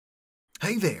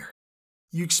Hey there.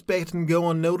 You expecting to go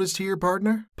unnoticed here,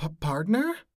 partner?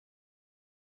 Partner?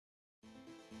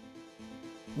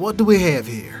 What do we have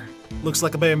here? Looks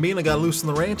like a bambina got loose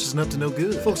on the ranch is up to no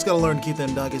good. Folks gotta learn to keep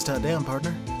them doggies tied down,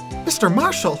 partner. Mr.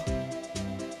 Marshall!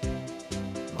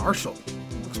 Marshall?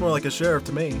 Looks more like a sheriff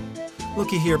to me.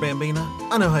 Looky here, bambina.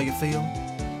 I know how you feel.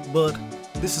 But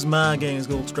this is my gang's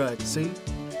gold strike, see?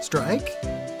 Strike?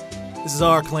 This is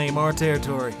our claim, our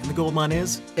territory, and the gold mine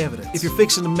is evidence. If you're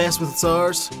fixing to mess with it's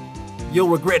ours, you'll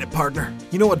regret it, partner.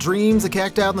 You know what dreams the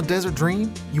cacti out in the desert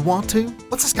dream? You want to?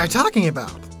 What's this guy talking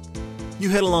about? You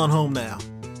head on home now.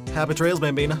 Happy trails,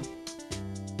 bambina.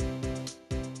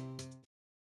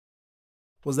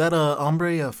 Was that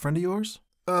hombre a friend of yours?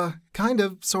 Kind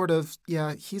of, sort of.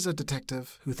 Yeah, he's a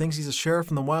detective who thinks he's a sheriff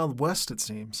from the Wild West, it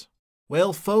seems.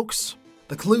 Well, folks,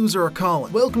 the clues are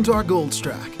a-calling. Welcome to our gold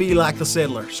strike. Be like the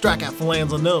settler. Strike out for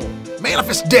lands unknown.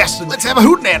 Manifest destiny. Let's have a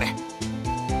hootenanny.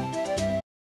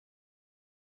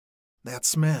 That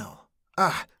smell.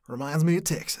 Reminds me of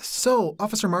Texas. So,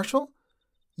 Officer Marshall,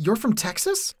 you're from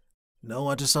Texas? No,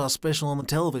 I just saw a special on the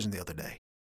television the other day.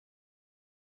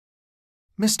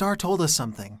 Miss Starr told us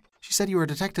something. She said you were a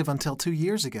detective until 2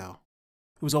 years ago.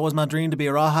 It was always my dream to be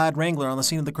a rawhide wrangler on the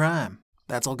scene of the crime.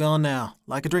 That's all gone now,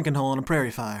 like a drinking hole in a prairie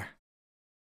fire.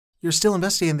 You're still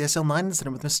investigating the SL9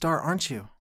 incident with Miss Starr, aren't you?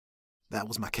 That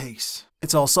was my case.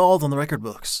 It's all solved on the record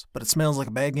books, but it smells like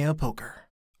a bad game of poker.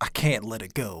 I can't let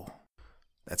it go.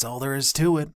 That's all there is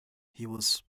to it. He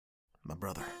was my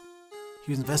brother.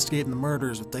 He was investigating the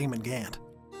murders with Damon Gant,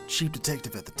 chief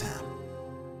detective at the time.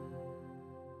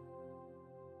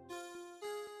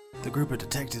 The group of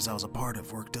detectives I was a part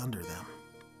of worked under them.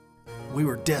 We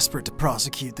were desperate to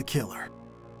prosecute the killer.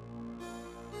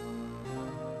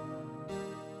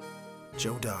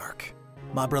 Joe Dark.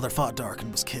 My brother fought Dark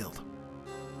and was killed.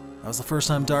 That was the first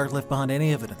time Dark left behind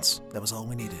any evidence. That was all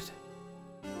we needed.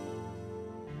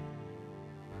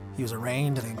 He was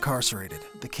arraigned and incarcerated.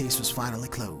 The case was finally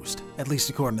closed, at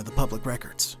least according to the public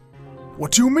records.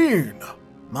 What you mean?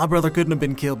 My brother couldn't have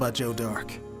been killed by Joe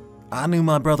Dark. I knew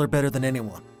my brother better than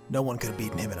anyone. No one could have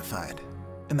beaten him in a fight.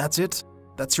 And that's it?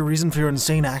 That's your reason for your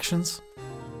insane actions?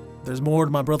 There's more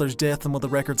to my brother's death than what the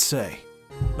records say.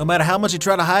 No matter how much you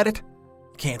try to hide it,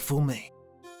 you can't fool me.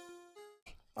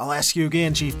 I'll ask you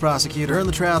again, Chief Prosecutor. During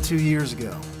the trial 2 years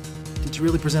ago, did you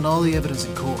really present all the evidence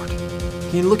in court?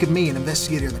 Can you look at me, an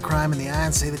investigator of the crime, in the eye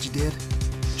and say that you did?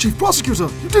 Chief Prosecutor,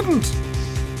 you didn't!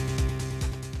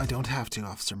 I don't have to,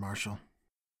 Officer Marshall.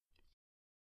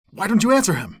 Why don't you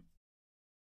answer him?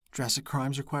 Drastic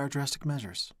crimes require drastic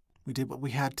measures. We did what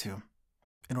we had to,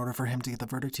 in order for him to get the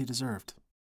verdict he deserved.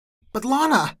 But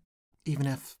Lana! Even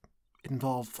if it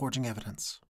involved forging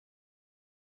evidence.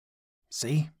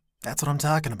 See? That's what I'm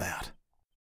talking about.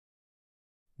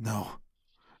 No.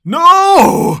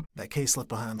 No! That case left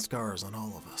behind scars on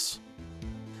all of us.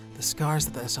 The scars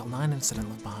that the SL9 incident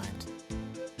left behind.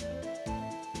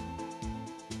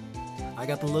 I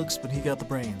got the looks, but he got the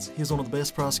brains. He was one of the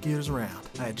best prosecutors around.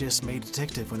 I had just made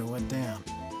detective when it went down.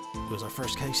 It was our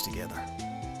first case together.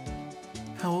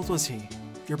 How old was he?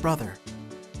 Your brother?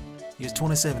 He was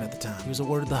 27 at the time. He was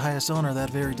awarded the highest honor that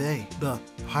very day. The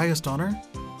highest honor?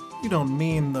 You don't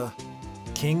mean the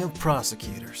king of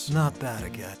prosecutors. Not that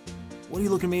again. What are you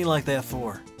looking at me like that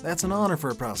for? That's an honor for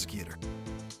a prosecutor.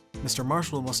 Mr.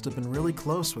 Marshall must have been really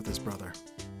close with his brother.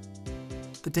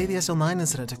 The day the SL9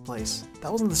 incident took place,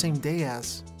 that wasn't the same day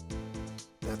as...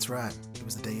 That's right, it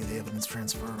was the day of the evidence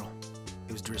transferal.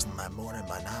 It was drizzling that morning.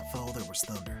 By nightfall, there was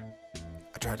thunder.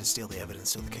 I tried to steal the evidence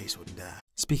so the case wouldn't die.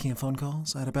 Speaking of phone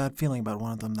calls, I had a bad feeling about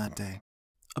one of them that day.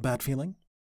 A bad feeling?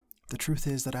 The truth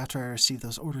is that after I received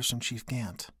those orders from Chief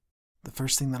Gant, the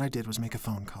first thing that I did was make a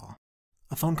phone call.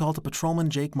 A phone call to Patrolman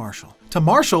Jake Marshall. To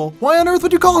Marshall? Why on earth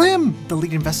would you call him? The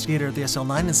lead investigator of the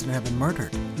SL9 incident had been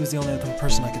murdered. He was the only other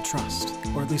person I could trust.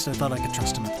 Or at least I thought I could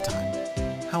trust him at the time.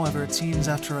 However, it seems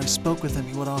after I spoke with him,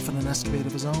 he went off on an escapade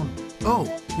of his own. Oh,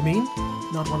 you mean?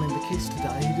 Not wanting the case to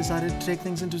die, he decided to take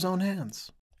things into his own hands.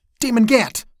 Damon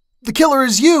Gant! The killer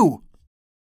is you!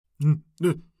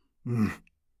 I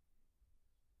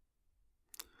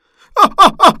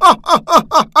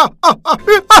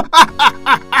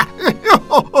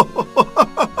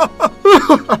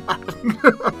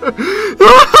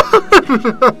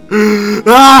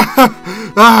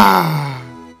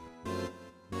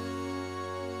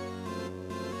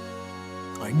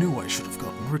knew I should have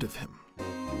gotten rid of him.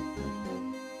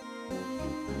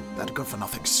 That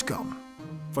good-for-nothing scum.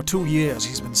 For 2 years,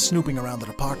 he's been snooping around the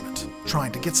department,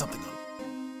 trying to get something on him.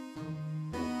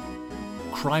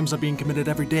 Crimes are being committed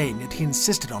every day, and yet he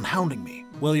insisted on hounding me.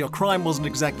 Well, your crime wasn't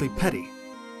exactly petty.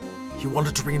 He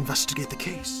wanted to reinvestigate the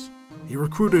case. He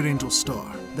recruited Angel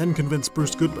Starr, then convinced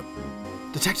Bruce Goodman.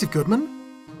 Detective Goodman?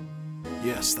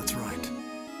 Yes, that's right.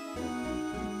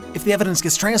 If the evidence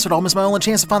gets transferred, I'll miss my only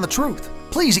chance to find the truth.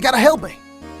 Please, you gotta help me!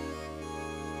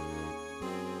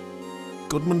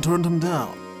 Goodman turned him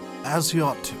down, as he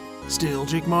ought to. Still,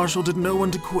 Jake Marshall didn't know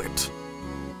when to quit.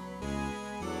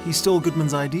 He stole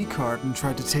Goodman's ID card and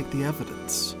tried to take the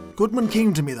evidence. Goodman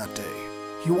came to me that day.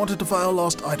 He wanted to file a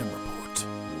lost item report.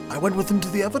 I went with him to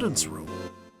the evidence room.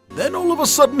 Then all of a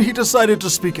sudden he decided to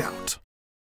speak out.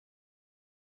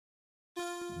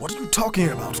 What are you talking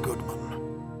about,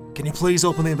 Goodman? Can you please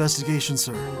open the investigation,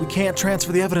 sir? We can't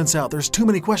transfer the evidence out. There's too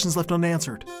many questions left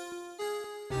unanswered.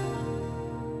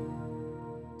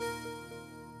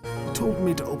 He told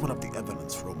me to open up the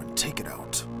evidence room and take it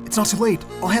out. It's not too late.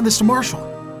 I'll hand this to Marshall.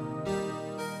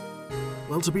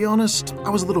 Well, to be honest, I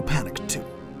was a little panicked too.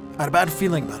 I had a bad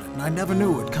feeling about it, and I never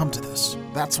knew it would come to this.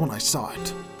 That's when I saw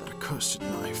it. That accursed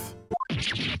night.